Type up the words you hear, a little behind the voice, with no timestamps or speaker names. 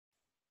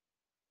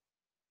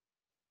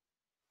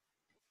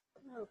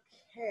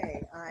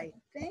Okay, I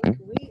think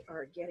we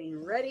are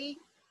getting ready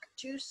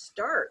to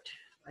start.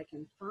 I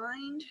can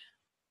find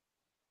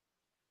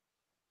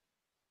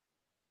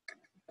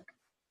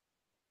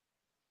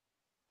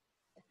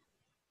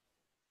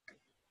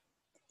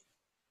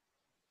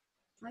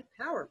my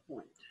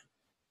PowerPoint.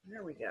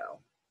 There we go.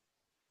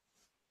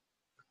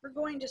 We're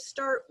going to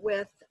start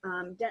with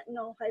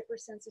dentinal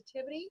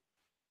hypersensitivity,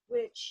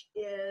 which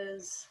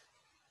is,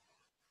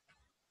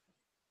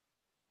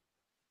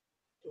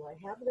 do I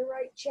have the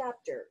right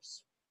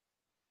chapters?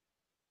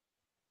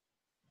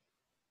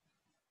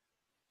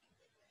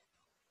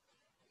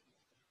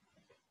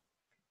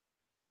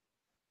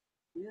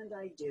 And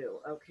I do,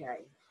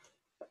 okay.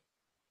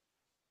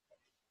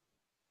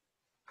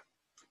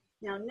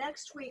 Now,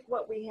 next week,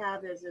 what we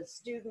have is a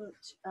student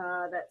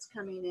that's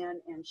coming in,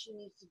 and she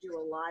needs to do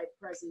a live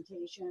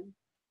presentation.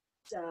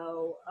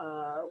 So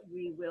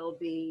we will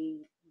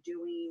be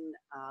doing,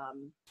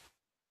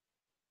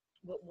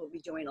 we'll be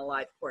doing a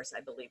live course,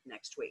 I believe,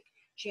 next week.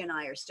 She and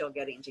I are still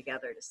getting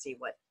together to see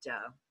what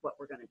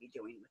we're going to be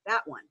doing with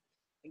that one.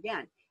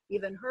 Again,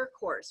 even her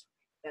course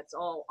that's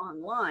all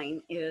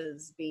online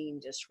is being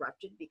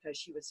disrupted because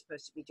she was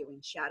supposed to be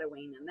doing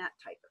shadowing and that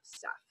type of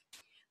stuff.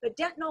 But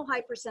dentinal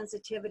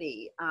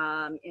hypersensitivity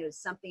is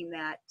something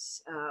that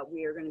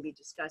we are going to be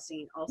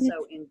discussing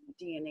also in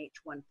DNH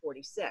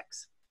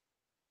 146.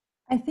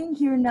 I think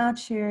you're not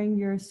sharing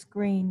your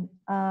screen.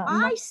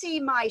 I see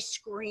my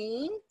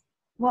screen.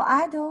 Well,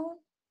 I don't.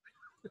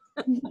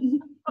 Okay.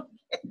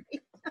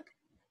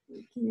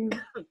 Thank you.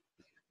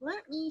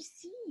 Let me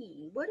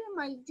see. What am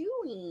I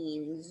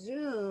doing?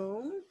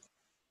 Zoom.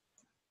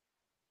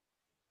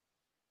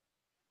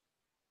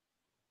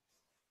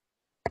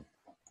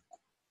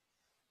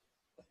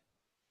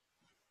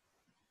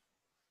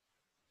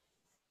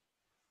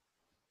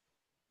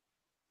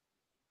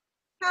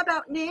 How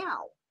about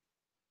now?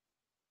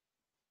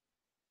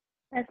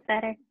 That's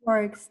better.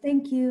 Works.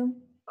 Thank you.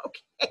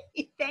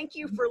 Okay. Thank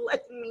you for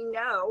letting me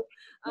know.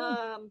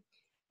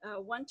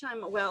 One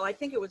time, well, I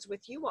think it was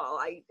with you all,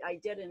 I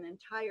did an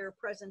entire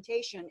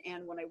presentation,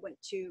 and when I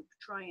went to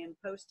try and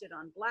post it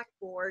on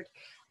Blackboard,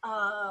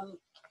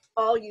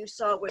 all you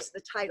saw was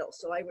the title.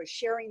 So I was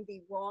sharing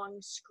the wrong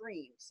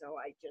screen. So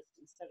I just,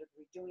 instead of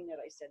redoing it,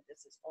 I said,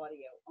 this is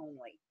audio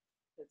only.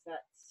 Because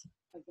that's,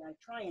 again, I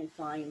try and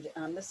find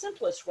the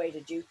simplest way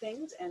to do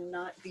things and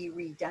not be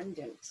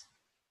redundant,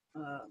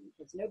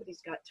 because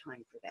nobody's got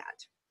time for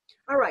that.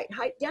 All right,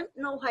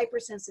 dentinal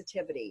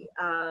hypersensitivity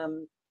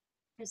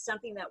is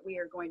something that we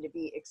are going to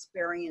be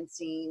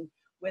experiencing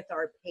with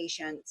our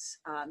patients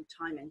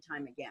time and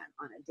time again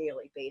on a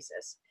daily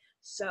basis.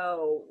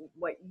 So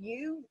what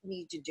you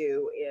need to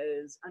do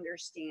is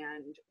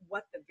understand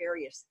what the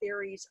various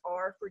theories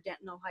are for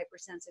dentinal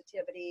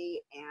hypersensitivity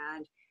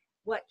and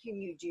what can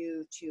you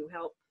do to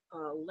help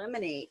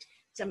eliminate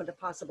some of the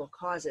possible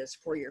causes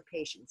for your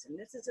patients. And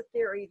this is a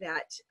theory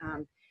that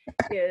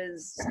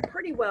is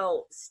pretty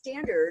well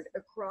standard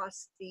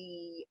across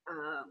the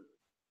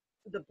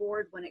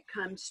board when it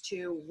comes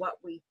to what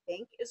we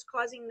think is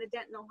causing the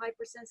dentinal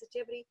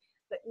hypersensitivity,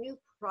 but new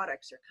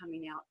products are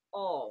coming out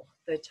all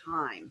the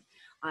time.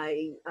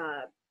 I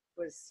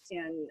was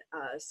in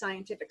a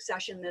scientific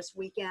session this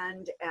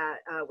weekend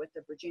with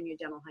the Virginia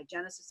Dental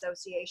Hygienists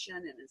Association,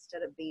 and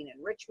instead of being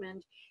in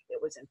Richmond,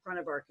 it was in front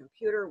of our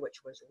computer,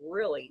 which was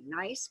really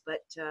nice,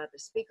 but the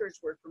speakers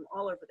were from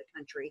all over the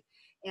country,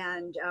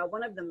 and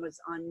one of them was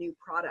on new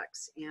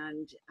products,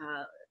 and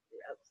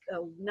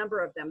a number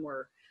of them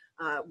were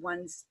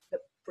ones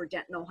for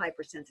dentinal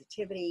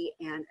hypersensitivity,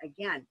 and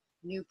again,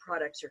 new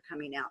products are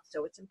coming out.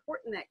 So it's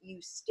important that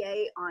you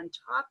stay on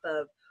top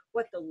of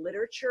what the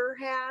literature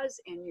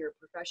has and your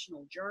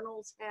professional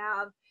journals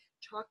have.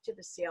 Talk to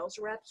the sales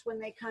reps when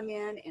they come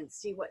in and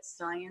see what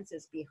science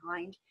is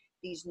behind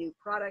these new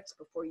products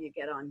before you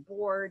get on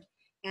board,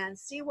 and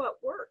see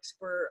what works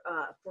for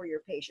your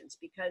patients,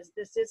 because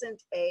this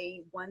isn't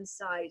a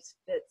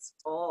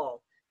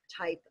one-size-fits-all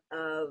type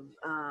of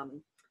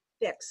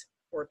fix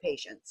for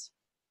patients.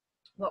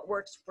 What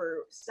works for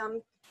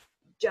some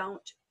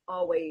don't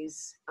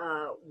always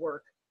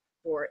work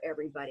for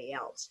everybody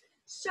else.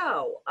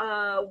 So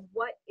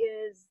what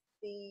is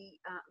the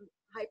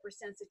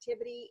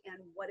hypersensitivity, and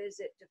what is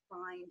it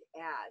defined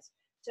as?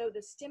 So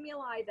the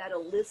stimuli that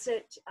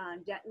elicit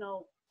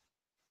dentinal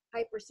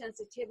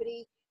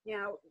hypersensitivity,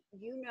 now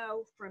you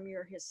know from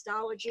your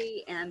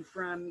histology and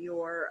from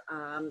your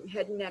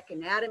head and neck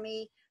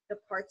anatomy, the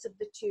parts of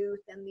the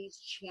tooth and these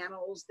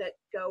channels that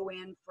go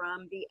in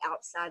from the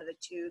outside of the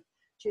tooth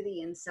to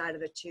the inside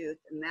of the tooth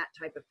and that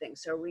type of thing.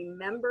 So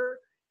remember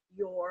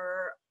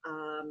your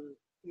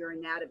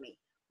anatomy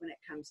when it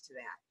comes to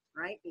that,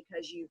 right?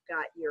 Because you've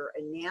got your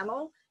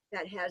enamel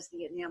that has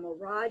the enamel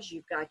rods,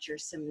 you've got your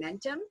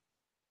cementum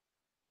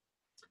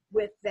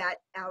with that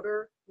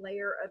outer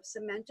layer of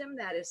cementum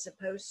that is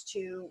supposed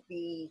to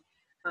be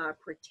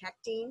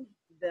protecting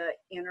the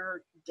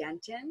inner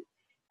dentin.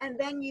 And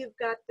then you've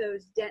got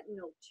those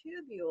dentinal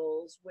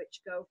tubules,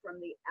 which go from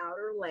the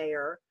outer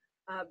layer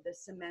of the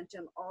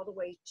cementum all the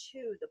way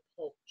to the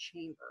pulp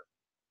chamber.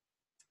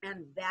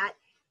 And that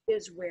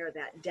is where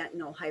that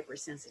dentinal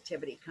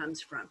hypersensitivity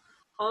comes from.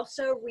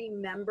 Also,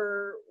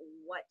 remember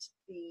what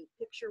the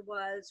picture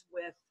was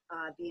with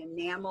the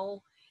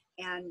enamel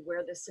and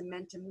where the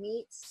cementum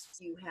meets.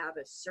 You have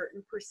a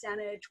certain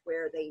percentage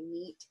where they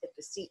meet at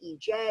the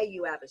CEJ.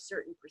 You have a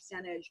certain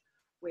percentage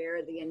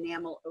where the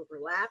enamel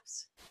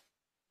overlaps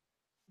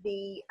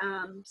the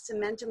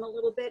cementum a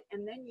little bit,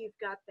 and then you've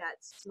got that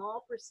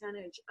small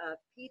percentage of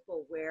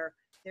people where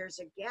there's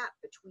a gap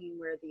between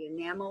where the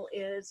enamel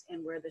is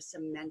and where the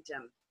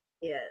cementum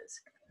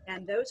is.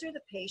 And those are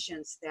the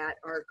patients that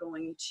are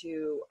going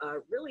to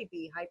really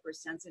be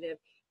hypersensitive,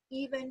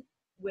 even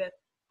with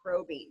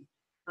probing.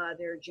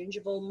 Their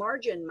gingival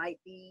margin might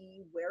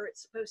be where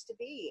it's supposed to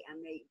be,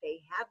 and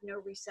they have no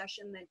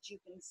recession that you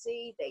can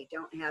see. They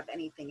don't have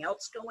anything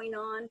else going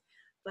on,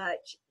 but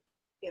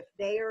if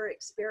they are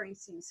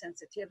experiencing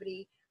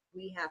sensitivity,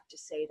 we have to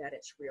say that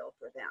it's real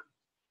for them.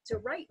 So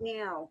right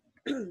now,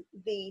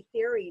 the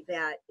theory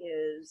that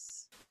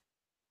is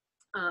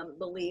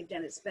believed,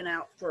 and it's been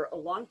out for a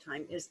long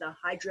time, is the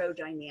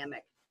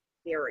hydrodynamic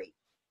theory.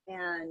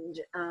 And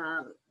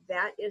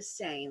that is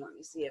saying, let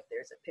me see if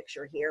there's a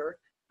picture here,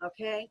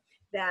 okay,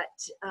 that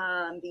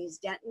these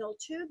dentinal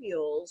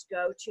tubules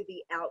go to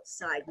the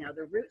outside. Now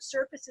the root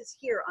surface is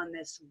here on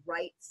this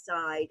right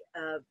side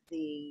of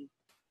the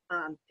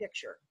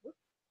picture,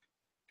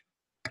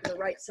 the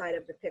right side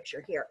of the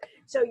picture here.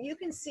 So you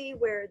can see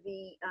where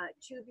the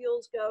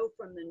tubules go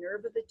from the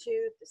nerve of the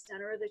tooth, the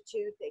center of the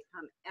tooth, they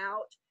come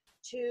out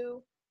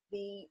to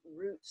the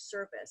root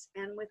surface.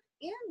 And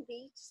within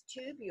these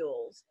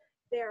tubules,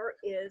 there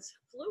is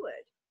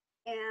fluid.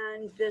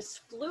 And this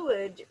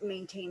fluid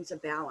maintains a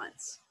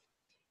balance.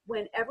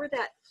 Whenever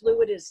that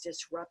fluid is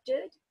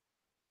disrupted,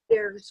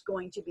 there's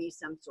going to be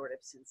some sort of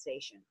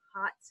sensation,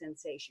 hot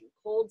sensation,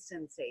 cold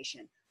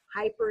sensation,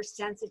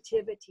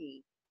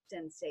 hypersensitivity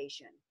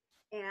sensation.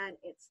 And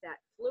it's that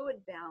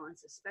fluid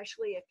balance,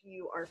 especially if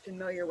you are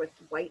familiar with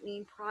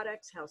whitening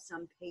products, how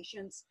some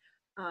patients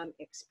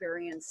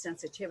experience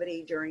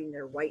sensitivity during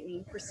their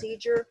whitening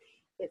procedure.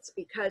 It's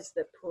because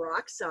the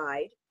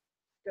peroxide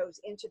goes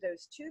into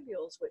those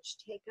tubules, which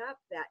take up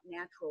that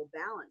natural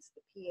balance,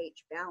 the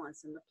pH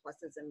balance and the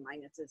pluses and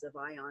minuses of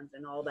ions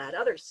and all that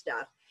other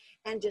stuff,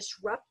 and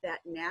disrupt that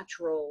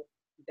natural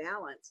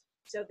balance.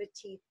 So the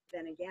teeth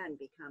then again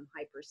become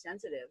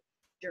hypersensitive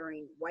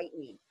during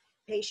whitening.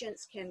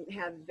 Patients can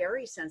have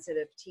very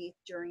sensitive teeth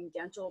during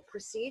dental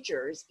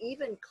procedures,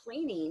 even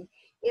cleaning,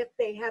 if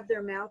they have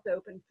their mouth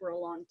open for a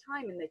long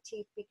time and the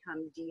teeth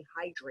become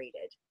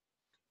dehydrated.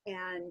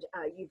 And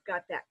you've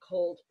got that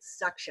cold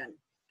suction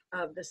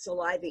of the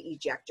saliva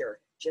ejector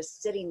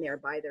just sitting there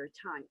by their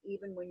tongue,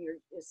 even when you're,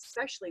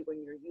 especially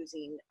when you're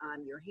using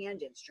your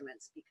hand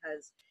instruments,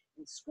 because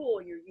in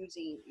school you're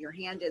using your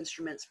hand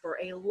instruments for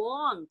a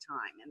long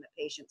time and the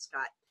patient's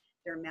got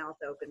their mouth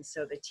open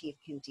so the teeth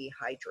can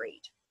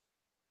dehydrate.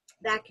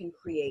 That can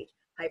create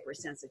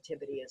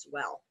hypersensitivity as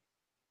well.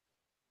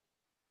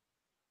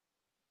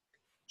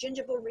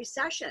 Gingival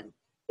recession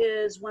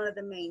is one of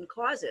the main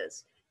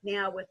causes.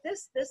 Now with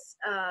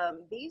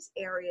these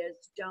areas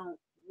don't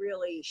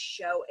really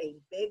show a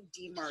big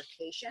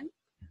demarcation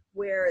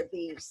where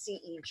the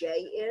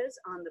CEJ is.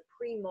 On the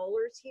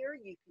premolars here,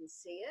 you can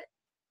see it.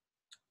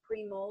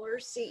 Premolar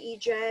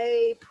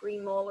CEJ,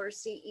 premolar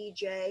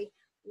CEJ.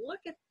 Look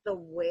at the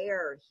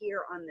wear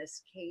here on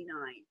this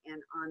canine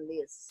and on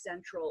the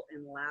central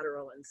and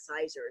lateral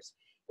incisors.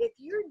 If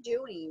you're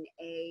doing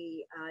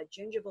a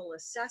gingival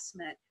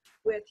assessment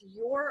with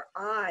your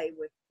eye,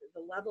 with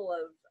the level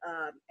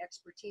of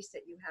expertise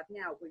that you have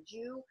now, would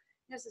you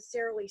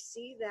necessarily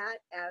see that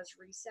as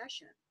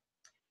recession?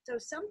 So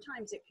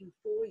sometimes it can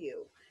fool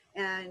you.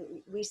 And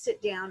we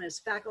sit down as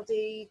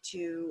faculty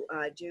to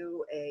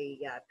do a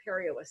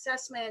perio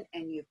assessment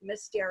and you've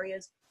missed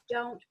areas.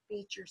 Don't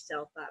beat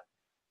yourself up.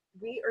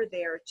 We are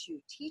there to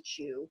teach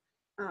you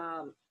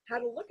how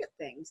to look at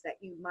things that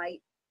you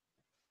might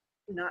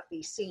not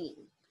be seeing,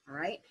 all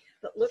right?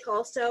 But look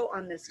also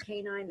on this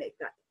canine, they've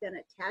got thin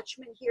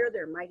attachment here.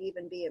 There might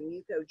even be a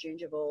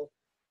mucogingival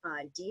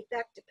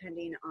defect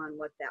depending on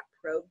what that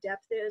probe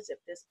depth is. If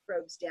this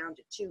probes down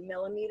to 2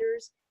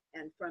 millimeters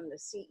and from the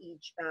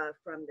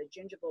from the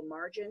gingival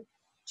margin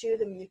to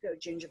the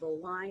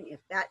mucogingival line, if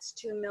that's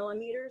 2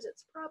 millimeters,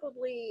 it's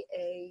probably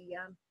a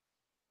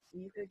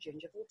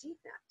mucogingival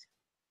defect,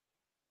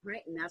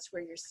 right? And that's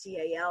where your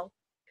CAL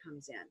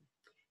comes in.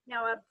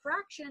 Now,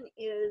 abfraction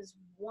is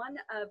one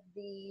of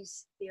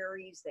these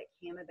theories that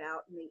came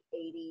about in the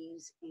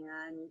 80s,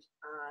 and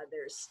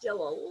there's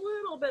still a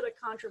little bit of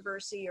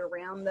controversy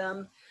around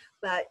them,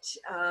 but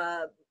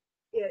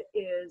it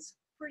is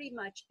pretty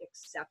much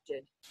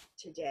accepted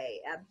today.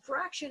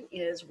 Abfraction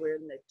is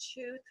when the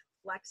tooth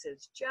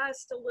flexes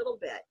just a little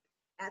bit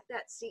at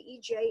that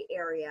CEJ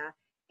area,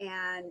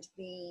 and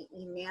the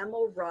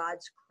enamel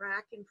rods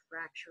crack and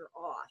fracture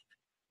off.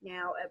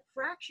 Now,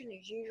 abfraction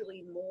is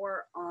usually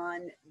more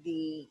on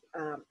the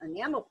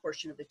enamel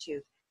portion of the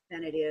tooth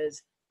than it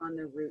is on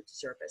the root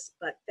surface,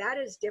 but that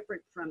is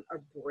different from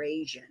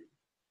abrasion,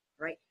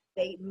 right?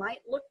 They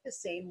might look the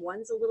same.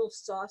 One's a little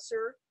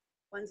saucer,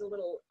 one's a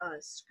little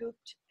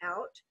scooped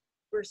out,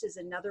 versus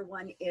another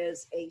one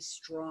is a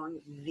strong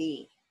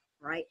V,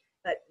 right?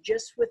 But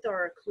just with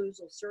our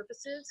occlusal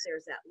surfaces,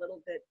 there's that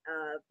little bit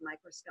of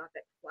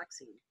microscopic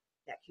flexing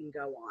that can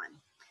go on.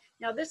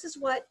 Now, this is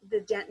what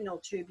the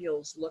dentinal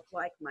tubules look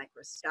like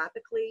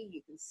microscopically.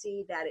 You can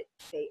see that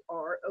they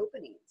are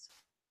openings.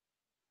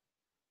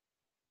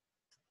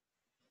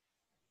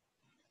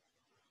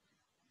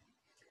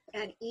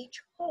 And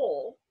each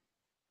hole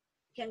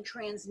can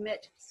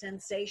transmit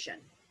sensation.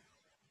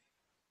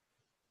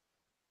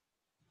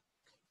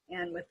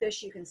 And with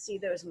this, you can see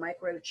those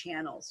micro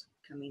channels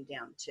coming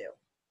down too.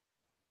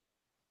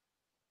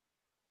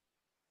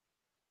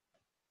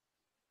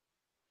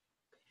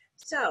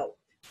 So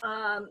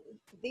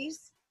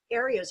these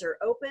areas are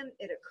open.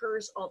 It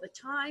occurs all the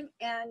time.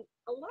 And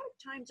a lot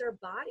of times our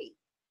body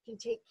can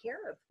take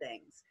care of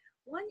things.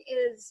 One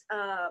is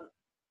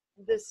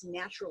this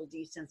natural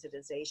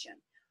desensitization.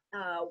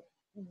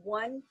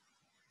 One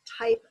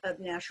type of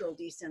natural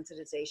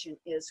desensitization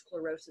is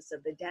sclerosis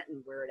of the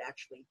dentin, where it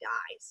actually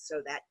dies.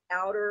 So that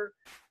outer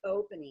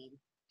opening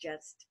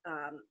just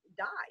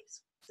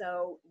dies.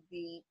 So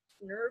the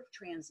nerve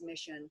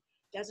transmission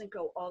doesn't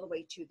go all the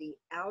way to the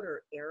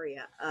outer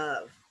area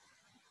of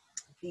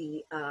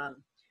the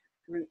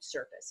root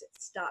surface.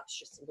 It stops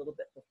just a little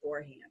bit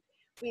beforehand.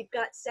 We've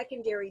got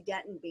secondary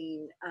dentin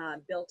being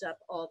built up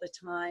all the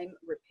time,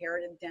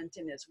 reparative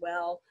dentin as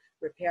well.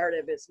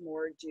 Reparative is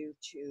more due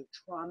to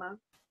trauma,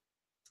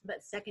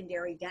 but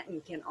secondary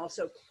dentin can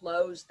also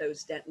close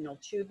those dentinal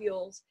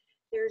tubules.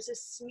 There's a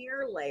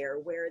smear layer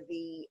where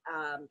the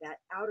that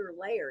outer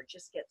layer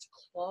just gets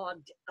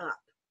clogged up,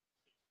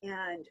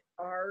 and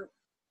our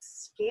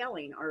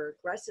scaling, our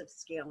aggressive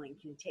scaling,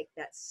 can take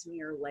that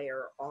smear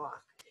layer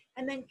off.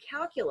 And then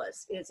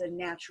calculus is a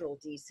natural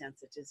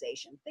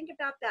desensitization. Think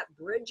about that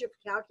bridge of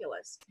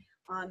calculus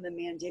on the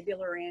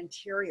mandibular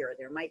anterior.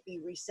 There might be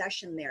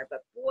recession there,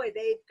 but boy,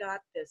 they've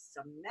got this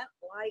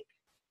cement-like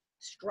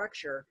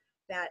structure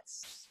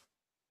that's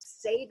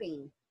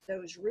saving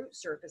those root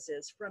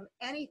surfaces from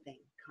anything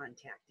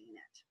contacting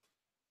it.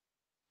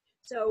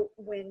 So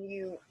when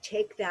you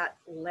take that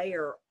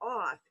layer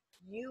off,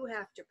 you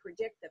have to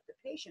predict that the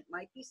patient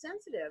might be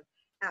sensitive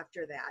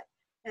after that.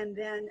 And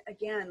then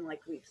again,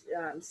 like we've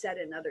said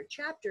in other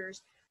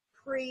chapters,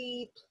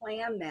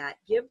 pre-plan that,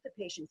 give the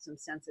patient some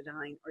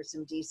Sensodyne or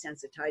some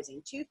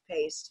desensitizing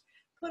toothpaste,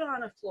 put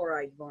on a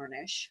fluoride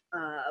varnish.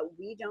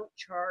 We don't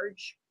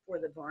charge for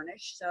the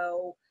varnish,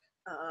 so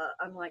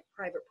unlike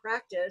private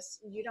practice,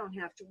 you don't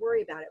have to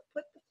worry about it.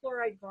 Put the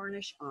fluoride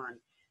varnish on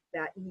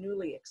that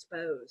newly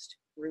exposed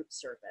root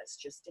surface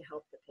just to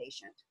help the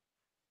patient.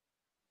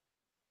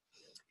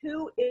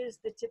 Who is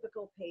the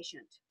typical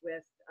patient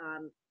with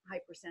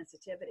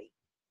hypersensitivity?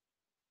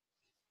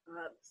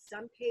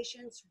 Some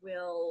patients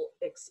will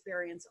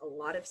experience a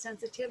lot of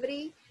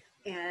sensitivity,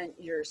 and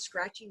you're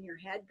scratching your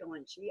head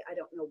going, gee, I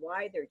don't know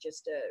why, they're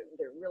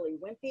really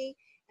wimpy.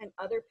 And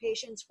other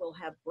patients will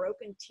have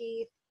broken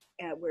teeth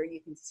where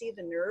you can see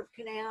the nerve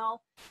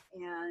canal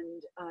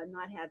and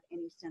not have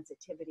any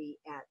sensitivity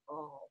at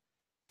all.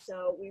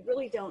 So we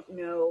really don't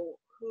know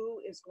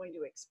who is going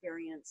to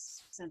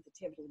experience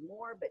sensitivity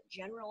more, but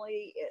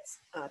generally it's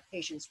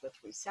patients with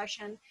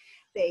recession.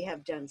 They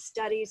have done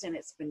studies, and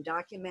it's been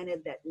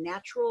documented that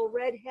natural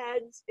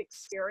redheads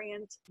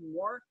experience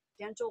more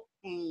dental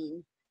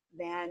pain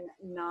than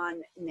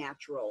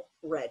non-natural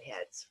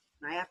redheads.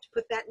 And I have to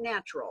put that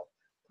natural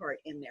part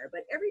in there,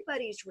 but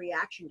everybody's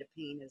reaction to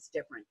pain is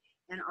different,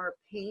 and our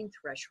pain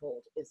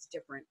threshold is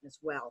different as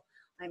well.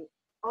 I'm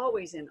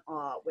always in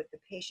awe with the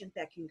patient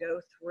that can go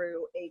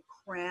through a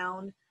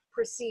crown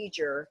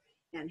procedure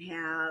and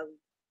have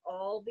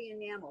all the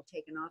enamel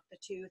taken off the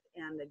tooth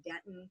and the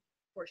dentin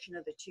portion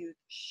of the tooth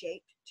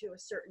shaped to a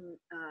certain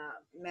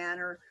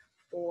manner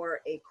for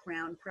a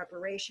crown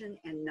preparation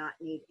and not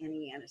need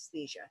any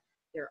anesthesia.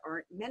 There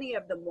aren't many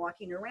of them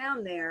walking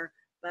around there,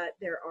 but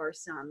there are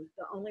some.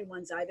 The only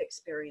ones I've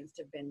experienced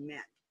have been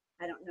men.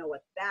 I don't know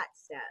what that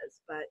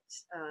says, but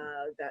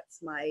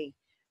that's my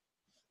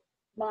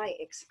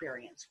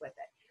experience with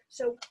it.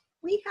 So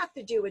we have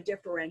to do a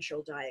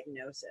differential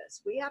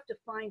diagnosis. We have to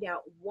find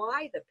out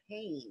why the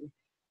pain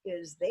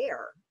is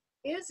there.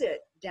 Is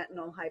it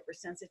dentinal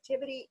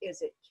hypersensitivity?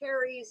 Is it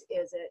caries?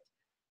 Is it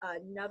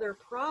another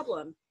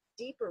problem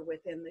deeper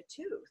within the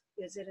tooth?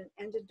 Is it an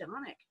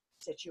endodontic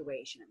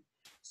situation?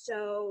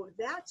 So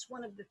that's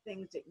one of the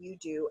things that you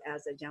do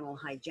as a dental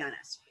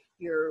hygienist.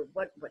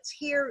 What's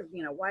here,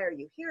 why are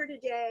you here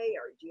today?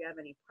 Or do you have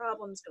any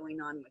problems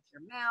going on with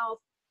your mouth?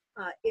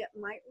 It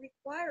might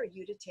require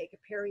you to take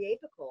a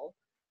periapical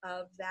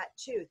of that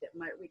tooth. It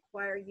might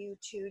require you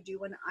to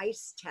do an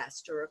ice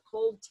test or a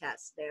cold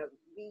test.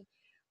 We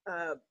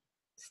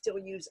still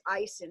use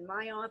ice in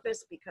my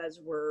office because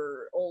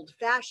we're old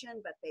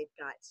fashioned, but they've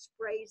got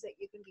sprays that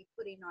you can be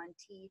putting on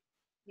teeth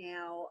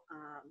now.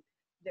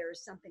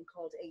 There's something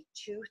called a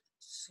tooth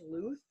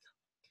sleuth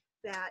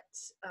that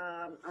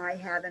I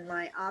have in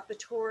my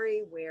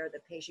operatory, where the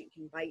patient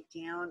can bite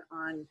down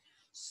on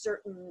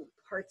certain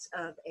parts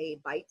of a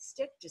bite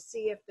stick to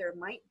see if there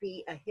might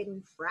be a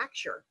hidden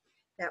fracture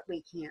that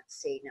we can't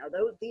see. Now,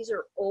 these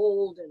are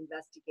old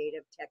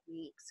investigative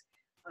techniques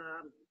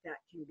that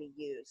can be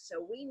used.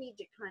 So we need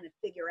to kind of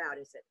figure out,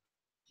 is it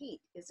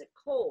heat? Is it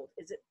cold?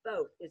 Is it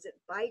both? Is it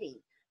biting?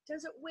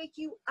 Does it wake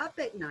you up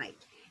at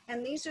night?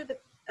 And these are the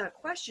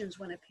questions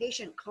when a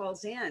patient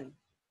calls in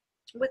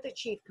with a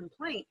chief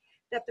complaint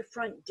that the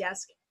front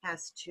desk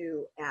has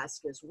to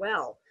ask as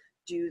well.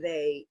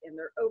 And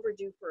they're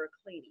overdue for a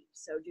cleaning.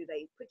 So do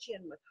they put you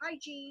in with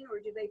hygiene, or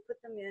do they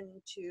put them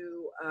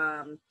into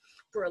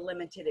for a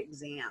limited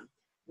exam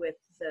with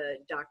the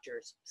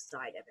doctor's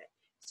side of it?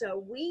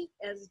 So we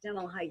as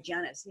dental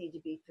hygienists need to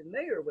be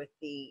familiar with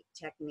the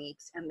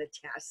techniques and the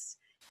tests.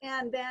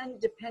 And then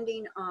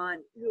depending on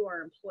who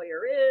our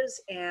employer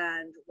is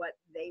and what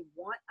they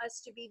want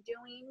us to be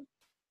doing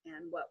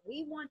and what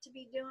we want to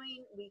be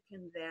doing, we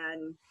can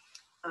then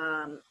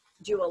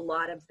do a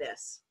lot of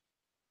this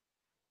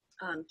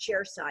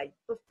chair side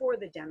before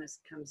the dentist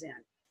comes in.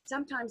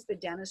 Sometimes the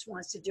dentist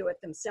wants to do it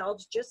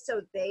themselves just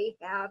so they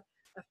have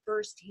a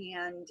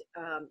firsthand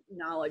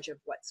knowledge of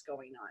what's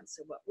going on.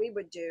 So what we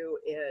would do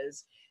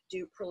is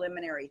do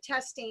preliminary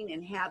testing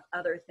and have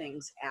other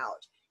things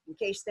out in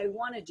case they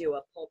want to do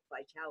a pulp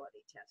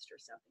vitality test or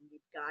something.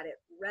 We've got it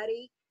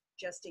ready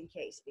just in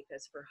case,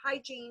 because for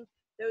hygiene,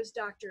 those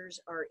doctors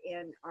are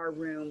in our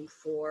room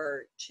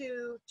for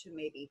 2 to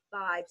maybe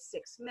 5,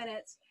 6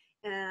 minutes,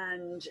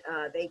 and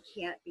they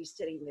can't be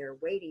sitting there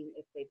waiting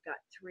if they've got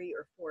 3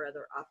 or 4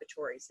 other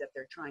operatories that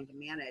they're trying to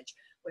manage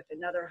with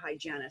another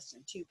hygienist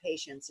and 2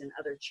 patients in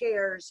other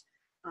chairs.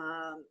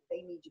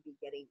 They need to be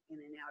getting in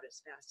and out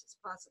as fast as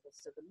possible.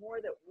 So the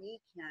more that we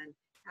can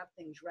have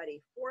things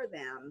ready for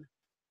them,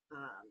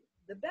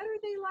 the better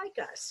they like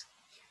us.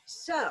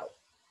 So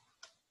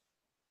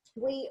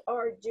we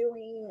are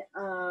doing,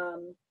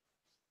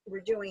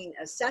 we're doing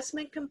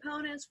assessment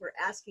components. We're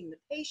asking the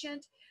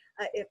patient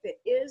if it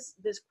is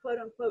this quote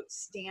unquote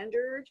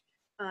standard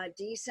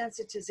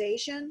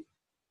desensitization.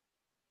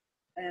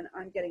 And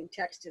I'm getting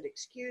texted,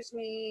 excuse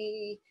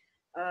me.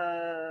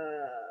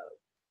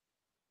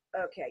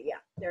 Okay, yeah,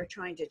 they're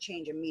trying to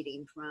change a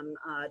meeting from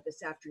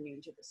this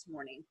afternoon to this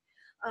morning.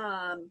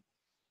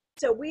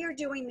 So we are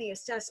doing the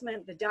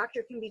assessment. The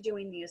doctor can be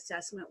doing the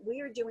assessment.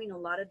 We are doing a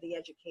lot of the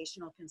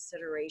educational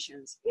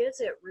considerations. Is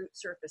it root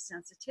surface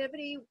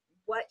sensitivity?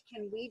 What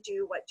can we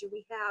do? What do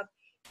we have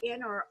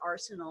in our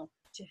arsenal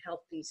to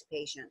help these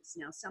patients?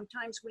 Now,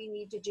 sometimes we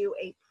need to do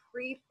a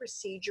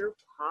pre-procedure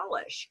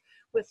polish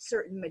with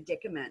certain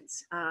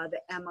medicaments,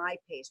 the MI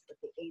paste with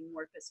the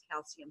amorphous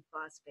calcium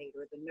phosphate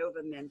or the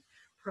Novamin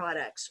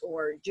products,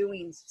 or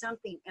doing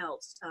something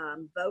else.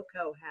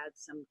 Voco had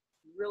some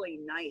really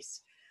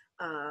nice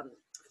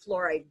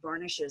fluoride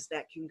varnishes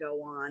that can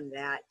go on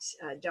that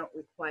don't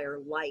require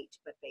light,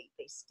 but they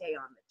stay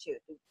on the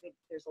tooth.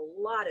 There's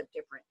a lot of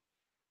different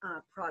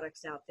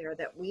products out there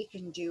that we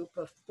can do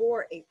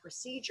before a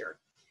procedure.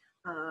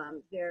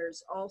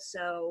 There's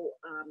also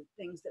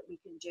things that we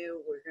can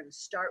do. We're going to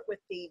start with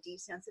the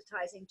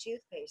desensitizing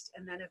toothpaste,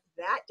 and then if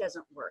that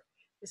doesn't work,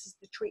 this is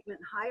the treatment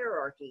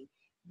hierarchy.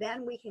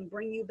 Then we can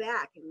bring you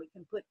back and we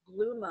can put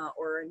Gluma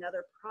or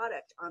another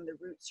product on the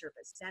root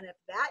surface. Then if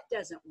that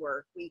doesn't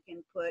work, we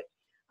can put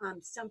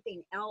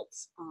something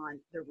else on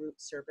the root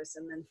surface.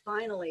 And then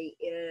finally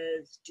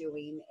is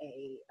doing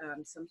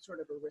some sort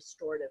of a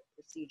restorative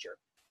procedure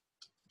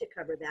to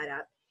cover that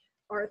up.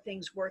 Are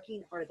things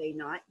working? Are they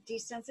not?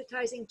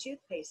 Desensitizing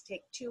toothpaste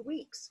take 2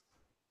 weeks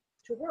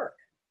to work.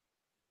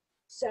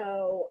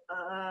 So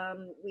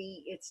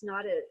it's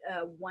not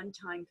a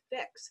one-time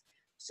fix.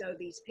 So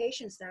these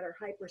patients that are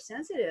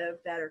hypersensitive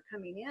that are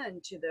coming in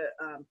to the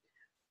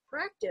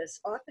practice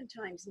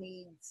oftentimes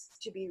needs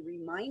to be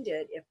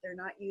reminded, if they're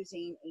not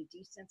using a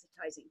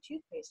desensitizing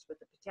toothpaste with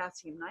the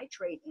potassium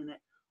nitrate in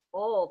it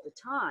all the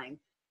time,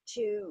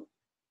 to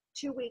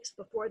 2 weeks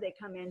before they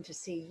come in to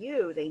see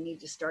you, they need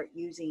to start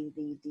using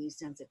the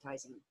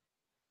desensitizing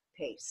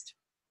paste.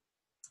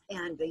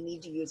 And they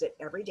need to use it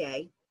every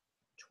day,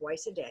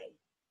 twice a day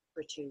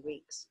for 2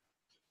 weeks.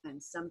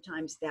 And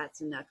sometimes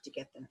that's enough to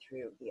get them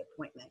through the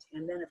appointment.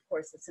 And then, of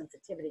course, the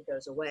sensitivity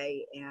goes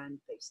away and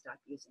they stop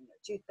using their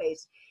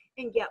toothpaste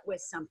and get with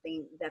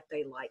something that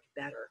they like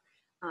better.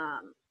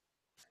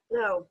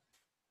 So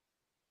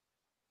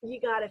you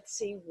got to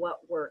see what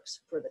works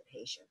for the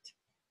patient.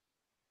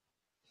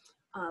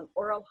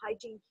 Oral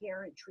hygiene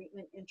care and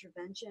treatment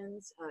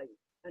interventions,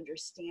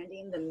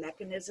 understanding the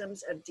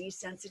mechanisms of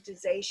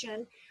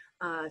desensitization.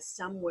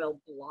 Some will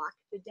block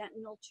the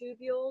dentinal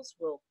tubules,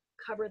 will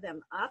cover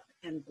them up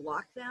and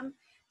block them.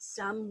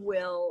 Some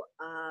will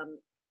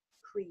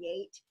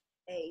create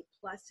a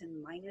plus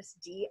and minus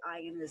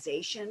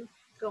deionization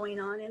going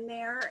on in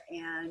there,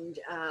 and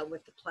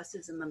with the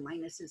pluses and the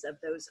minuses of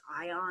those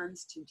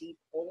ions to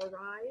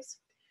depolarize.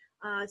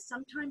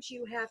 Sometimes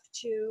you have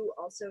to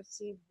also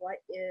see what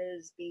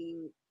is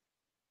being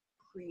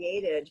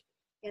created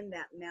in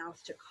that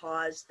mouth to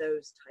cause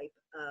those type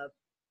of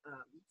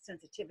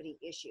sensitivity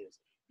issues.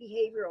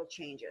 Behavioral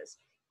changes.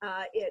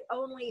 It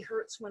only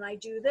hurts when I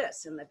do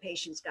this, and the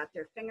patient's got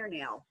their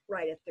fingernail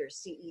right at their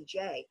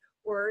CEJ,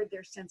 or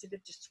they're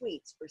sensitive to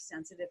sweets or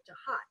sensitive to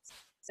hots.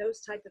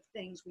 Those type of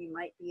things, we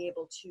might be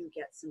able to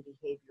get some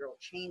behavioral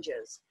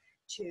changes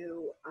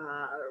to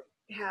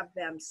have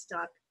them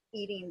stop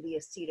eating the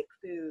acidic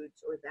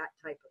foods or that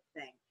type of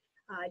thing.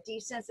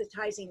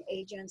 Desensitizing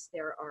agents,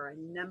 there are a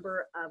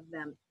number of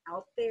them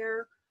out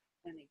there.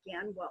 And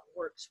again, what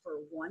works for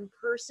one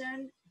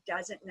person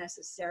doesn't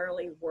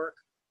necessarily work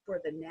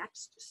for the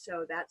next.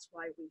 So that's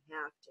why we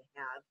have to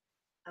have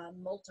a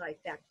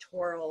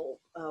multifactorial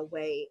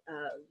way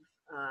of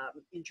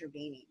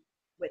intervening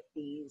with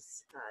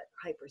these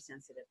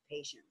hypersensitive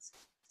patients.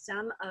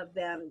 Some of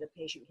them the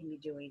patient can be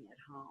doing at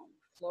home.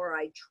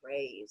 Fluoride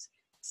trays.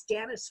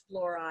 Stannous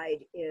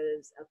fluoride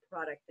is a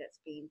product that's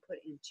being put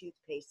in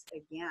toothpaste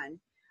again.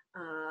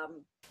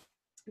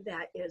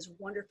 That is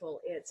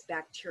wonderful. It's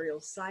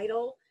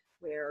bactericidal,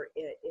 where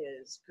it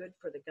is good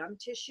for the gum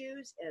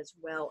tissues as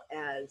well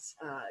as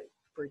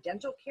for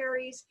dental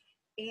caries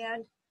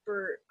and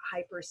for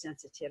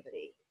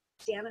hypersensitivity.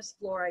 Stannous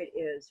fluoride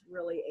is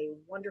really a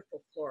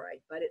wonderful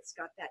fluoride, but it's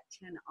got that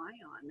tin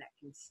ion that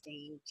can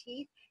stain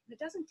teeth, and it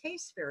doesn't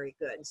taste very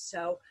good.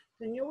 So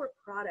the newer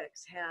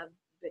products have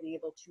been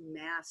able to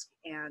mask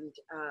and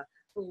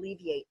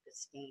alleviate the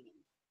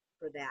staining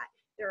for that.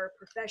 There are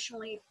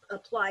professionally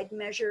applied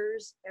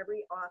measures.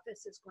 Every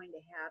office is going to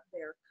have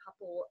their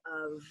couple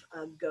of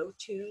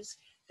go-tos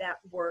that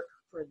work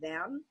for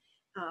them.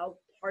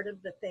 Part of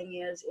the thing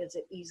is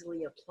it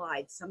easily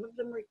applied? Some of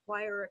them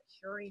require a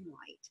curing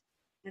light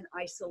and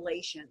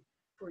isolation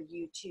for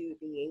you to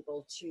be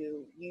able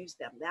to use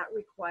them. That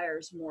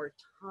requires more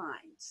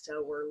time.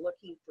 So we're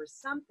looking for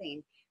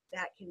something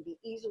that can be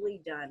easily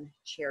done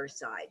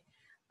chairside.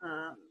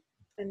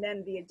 And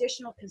then the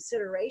additional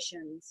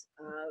considerations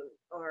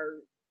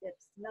are, if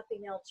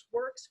nothing else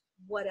works,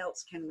 what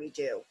else can we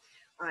do?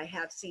 I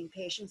have seen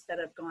patients that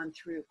have gone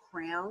through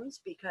crowns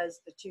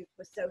because the tooth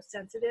was so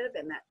sensitive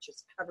and that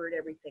just covered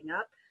everything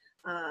up.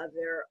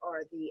 There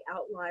are the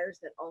outliers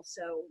that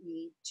also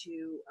need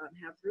to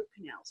have root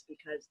canals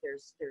because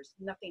there's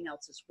nothing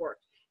else has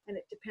worked. And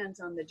it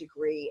depends on the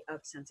degree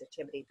of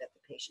sensitivity that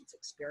the patient's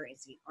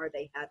experiencing. Are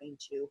they having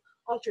to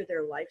alter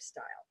their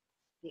lifestyle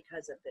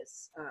because of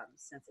this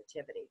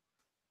sensitivity?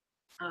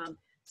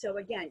 So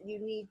again, you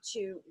need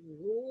to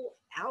rule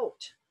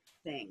out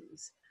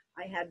things.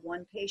 I had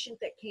one patient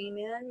that came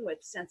in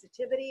with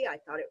sensitivity. I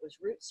thought it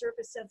was root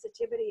surface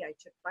sensitivity. I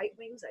took bite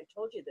wings. I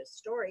told you this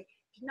story.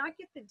 Did not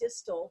get the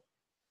distal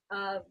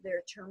of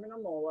their terminal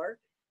molar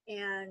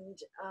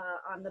and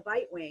on the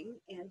bite wing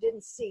and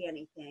didn't see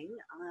anything.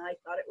 I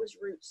thought it was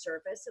root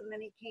surface, and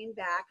then he came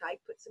back. I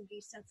put some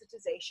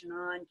desensitization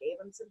on, gave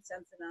him some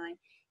Sensodyne.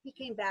 He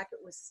came back.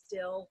 It was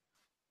still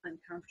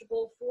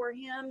uncomfortable for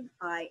him.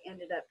 I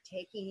ended up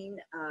taking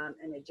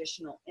an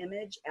additional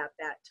image at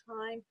that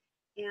time,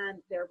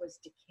 and there was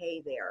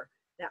decay there.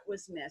 That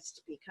was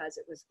missed because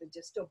it was the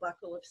distal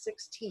buccal of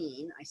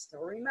 16. I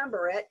still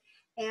remember it.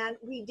 And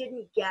I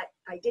didn't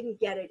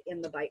get it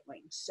in the bite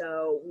wing.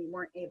 So we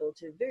weren't able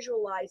to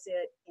visualize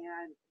it.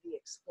 And the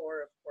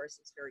Explorer, of course,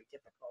 is very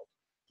difficult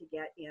to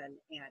get in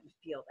and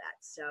feel that.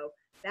 So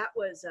that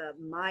was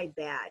my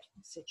bad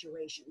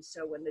situation.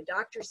 So when the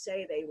doctors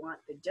say they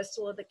want the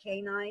distal of the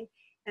canine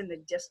and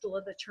the distal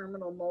of the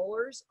terminal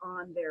molars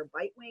on their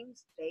bite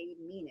wings, they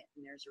mean it.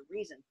 And there's a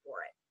reason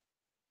for it.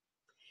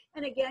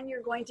 And again,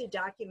 you're going to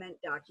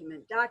document the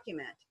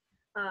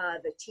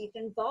teeth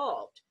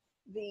involved.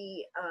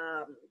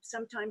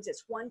 Sometimes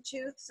it's one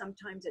tooth,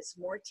 sometimes it's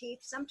more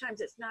teeth,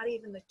 sometimes it's not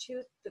even the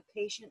tooth. The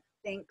patient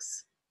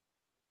thinks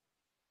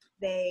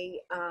that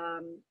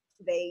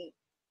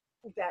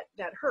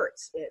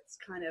hurts. It's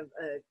kind of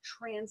a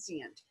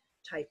transient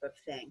type of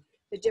thing.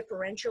 The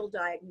differential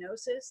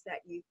diagnosis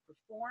that you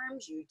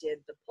performed, you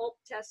did the pulp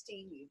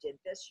testing, you did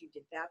this, you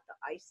did that, the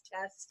ICE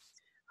test,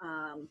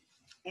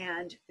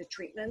 and the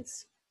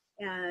treatments,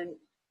 and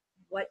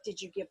what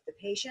did you give the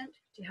patient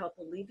to help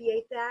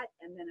alleviate that?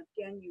 And then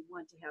again, you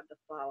want to have the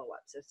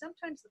follow-up. So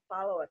sometimes the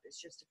follow-up is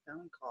just a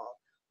phone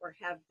call or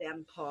have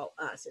them call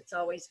us. It's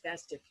always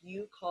best if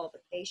you call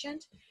the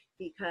patient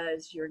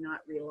because you're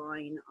not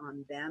relying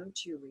on them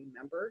to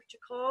remember to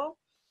call,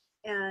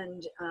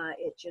 and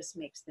it just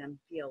makes them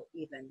feel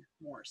even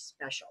more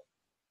special.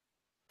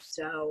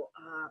 So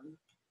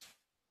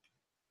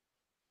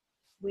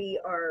we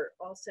are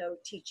also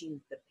teaching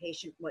the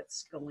patient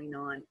what's going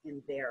on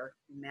in their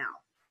mouth.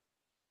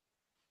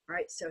 All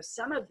right, so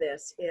some of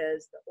this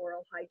is the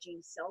oral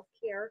hygiene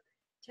self-care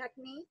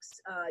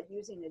techniques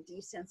using a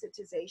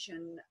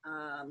desensitization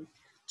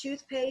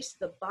toothpaste.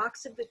 The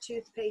box of the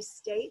toothpaste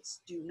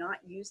states, do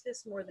not use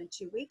this more than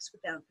 2 weeks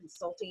without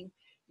consulting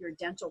your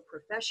dental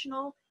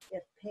professional.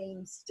 If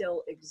pain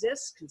still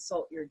exists,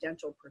 consult your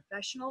dental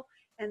professional.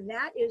 And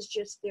that is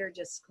just their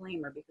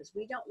disclaimer, because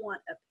we don't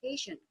want a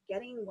patient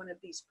getting one of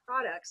these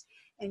products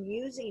and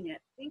using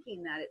it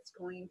thinking that it's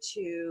going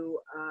to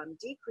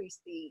decrease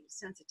the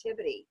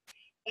sensitivity.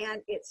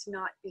 And it's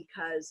not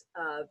because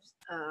of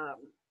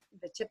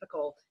the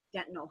typical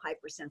dental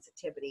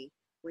hypersensitivity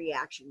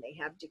reaction. They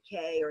have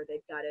decay, or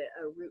they've got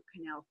a root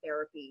canal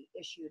therapy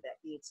issue that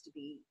needs to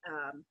be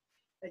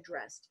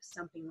addressed,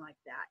 something like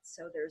that.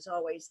 So there's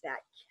always that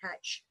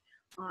catch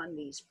on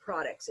these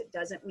products. It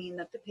doesn't mean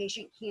that the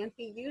patient can't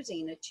be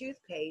using a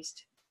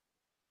toothpaste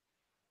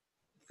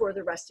for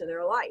the rest of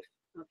their life,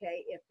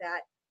 okay, if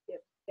that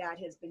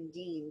has been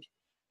deemed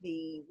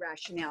the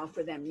rationale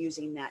for them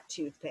using that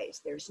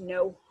toothpaste. There's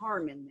no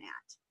harm in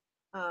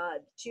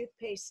that.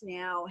 Toothpastes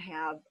now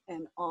have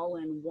an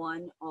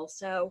all-in-one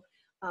also.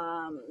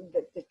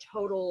 The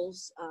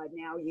Totals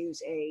now use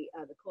the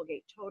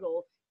Colgate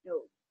Total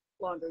no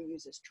longer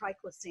uses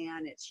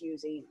triclosan. It's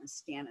using a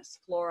stannous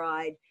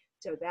fluoride.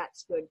 So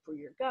that's good for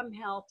your gum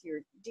health,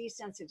 your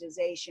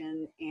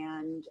desensitization,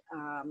 and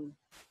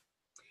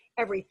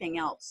everything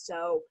else.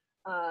 So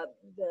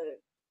the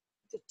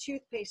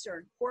toothpastes are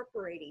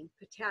incorporating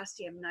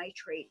potassium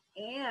nitrate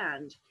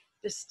and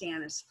the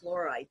stannous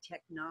fluoride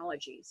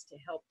technologies to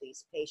help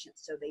these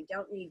patients. So they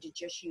don't need to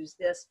just use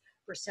this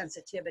for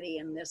sensitivity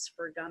and this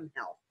for gum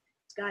health.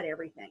 It's got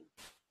everything.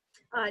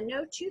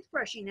 No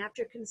toothbrushing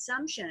after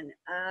consumption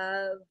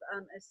of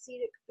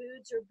acidic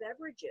foods or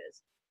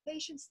beverages.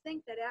 Patients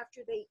think that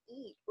after they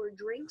eat or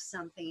drink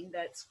something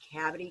that's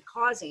cavity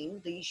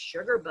causing, these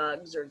sugar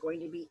bugs are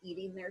going to be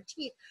eating their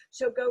teeth.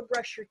 So go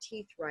brush your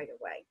teeth right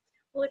away.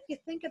 Well, if you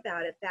think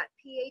about it, that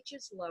pH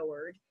is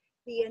lowered.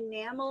 The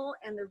enamel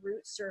and the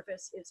root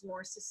surface is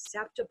more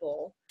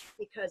susceptible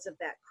because of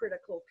that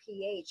critical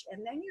pH.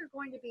 And then you're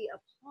going to be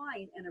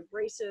applying an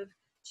abrasive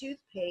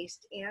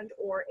toothpaste and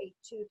or a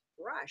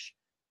toothbrush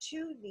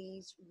to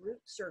these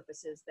root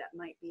surfaces that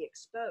might be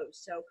exposed.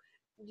 So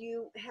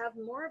you have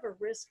more of a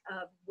risk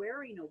of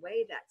wearing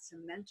away that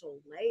cemental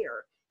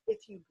layer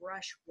if you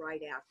brush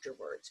right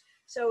afterwards.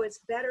 So it's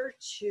better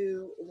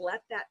to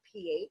let that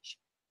pH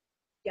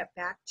get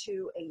back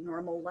to a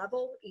normal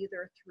level,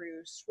 either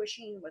through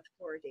swishing with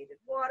fluoridated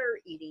water,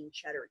 eating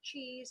cheddar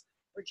cheese,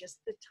 or just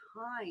the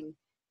time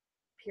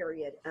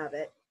period of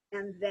it,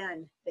 and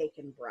then they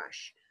can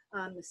brush.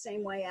 The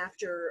same way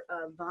after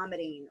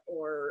vomiting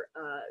or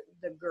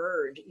the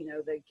GERD,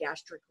 the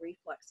gastric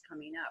reflux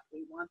coming up,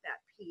 we want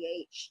that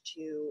pH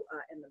to,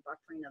 and the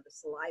buffering of the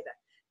saliva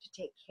to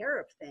take care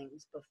of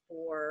things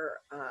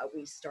before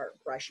we start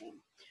brushing.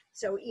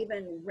 So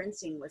even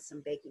rinsing with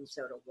some baking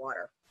soda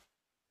water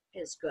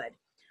is good.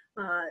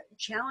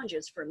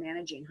 Challenges for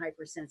managing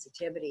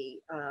hypersensitivity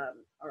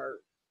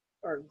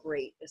are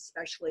great,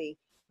 especially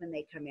when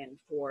they come in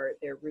for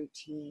their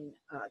routine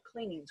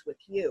cleanings with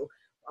you.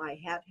 I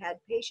have had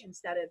patients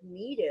that have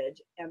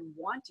needed and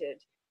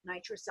wanted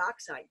nitrous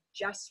oxide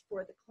just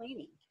for the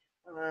cleaning.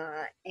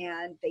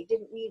 And they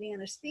didn't need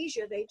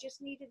anesthesia, they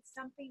just needed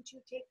something to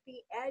take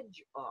the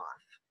edge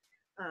off.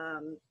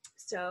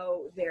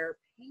 So their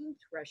pain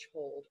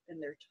threshold and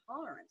their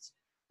tolerance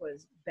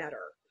was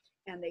better,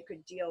 and they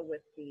could deal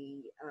with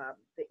the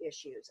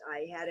issues.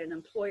 I had an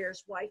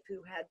employer's wife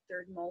who had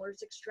third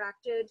molars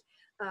extracted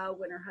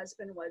when her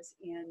husband was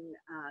in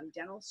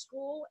dental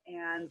school,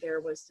 and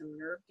there was some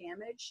nerve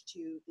damage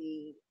to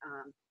the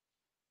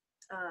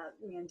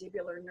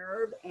mandibular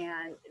nerve,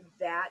 and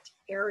that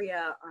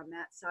area on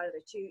that side of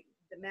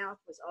the mouth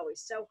was always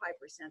so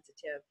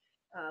hypersensitive.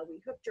 We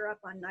hooked her up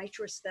on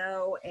nitrous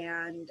though,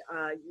 and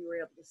you were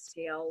able to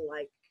scale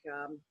like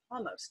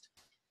almost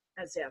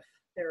as if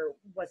there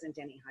wasn't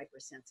any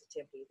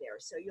hypersensitivity there.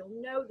 So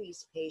you'll know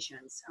these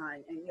patients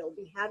and you'll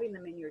be having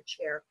them in your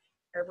chair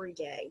every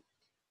day.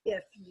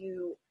 If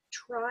you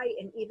try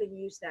and even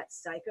use that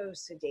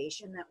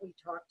psychosedation that we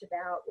talked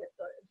about with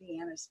the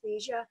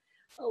anesthesia,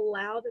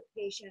 allow the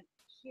patient,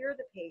 hear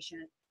the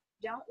patient.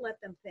 Don't let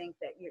them think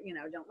that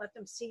don't let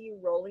them see you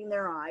rolling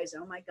their eyes.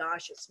 Oh my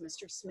gosh, it's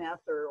Mr.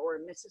 Smith or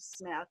Mrs.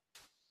 Smith.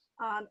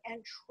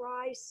 And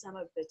try some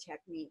of the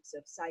techniques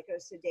of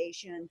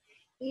psychosedation,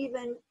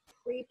 even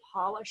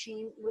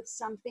pre-polishing with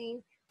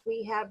something.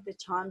 We have the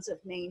Tons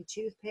of Maine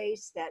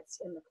toothpaste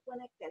that's in the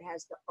clinic that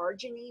has the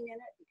arginine in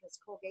it, because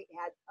Colgate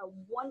had a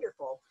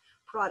wonderful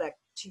product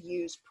to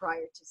use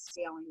prior to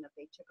scaling that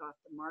they took off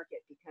the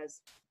market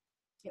because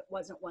it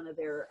wasn't one of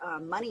their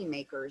money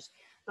makers.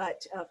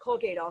 But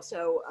Colgate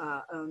also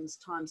owns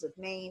Tons of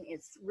Maine.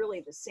 It's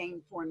really the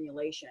same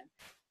formulation.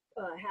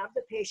 Have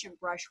the patient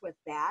brush with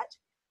that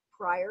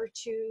prior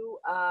to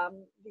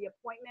the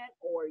appointment,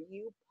 or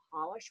you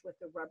polish with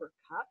the rubber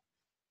cup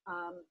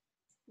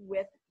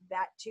with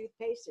that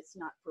toothpaste. It's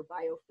not for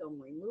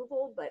biofilm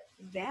removal, but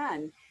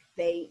then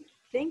they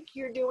think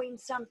you're doing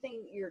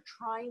something, you're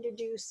trying to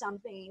do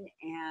something,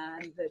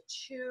 and the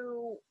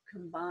two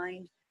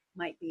combined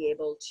might be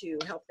able to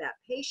help that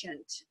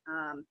patient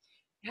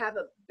have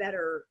a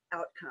better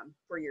outcome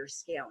for your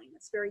scaling.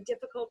 It's very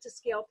difficult to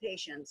scale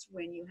patients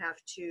when you have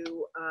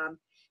to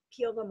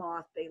peel them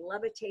off. They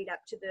levitate up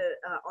to the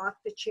off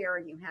the chair,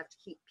 and you have to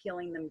keep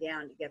peeling them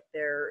down to get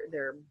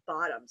their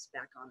bottoms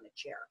back on the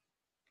chair.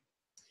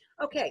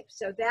 Okay,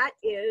 so that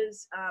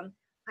is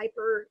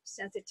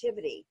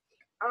hypersensitivity.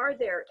 Are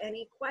there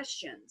any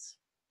questions?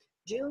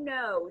 do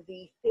know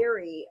the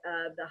theory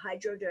of the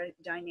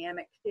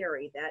hydrodynamic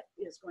theory that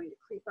is going to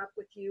creep up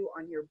with you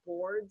on your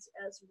boards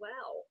as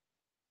well.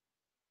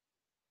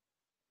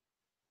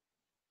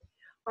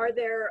 Are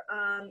there,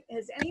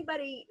 has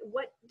anybody,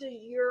 what do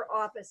your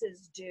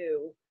offices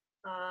do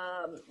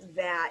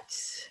that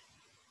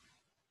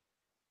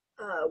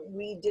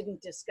we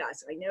didn't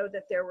discuss? I know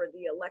that there were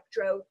the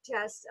electro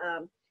tests.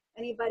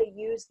 Anybody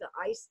use the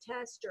ice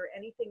test or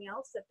anything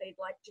else that they'd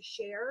like to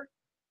share?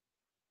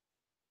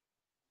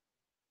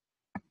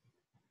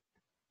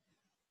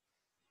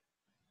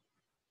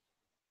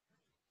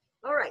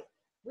 All right,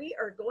 we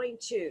are going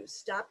to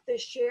stop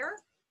this share.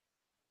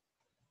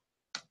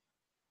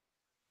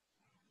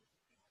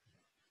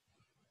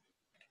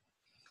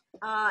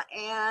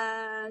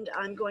 And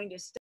I'm going to stop.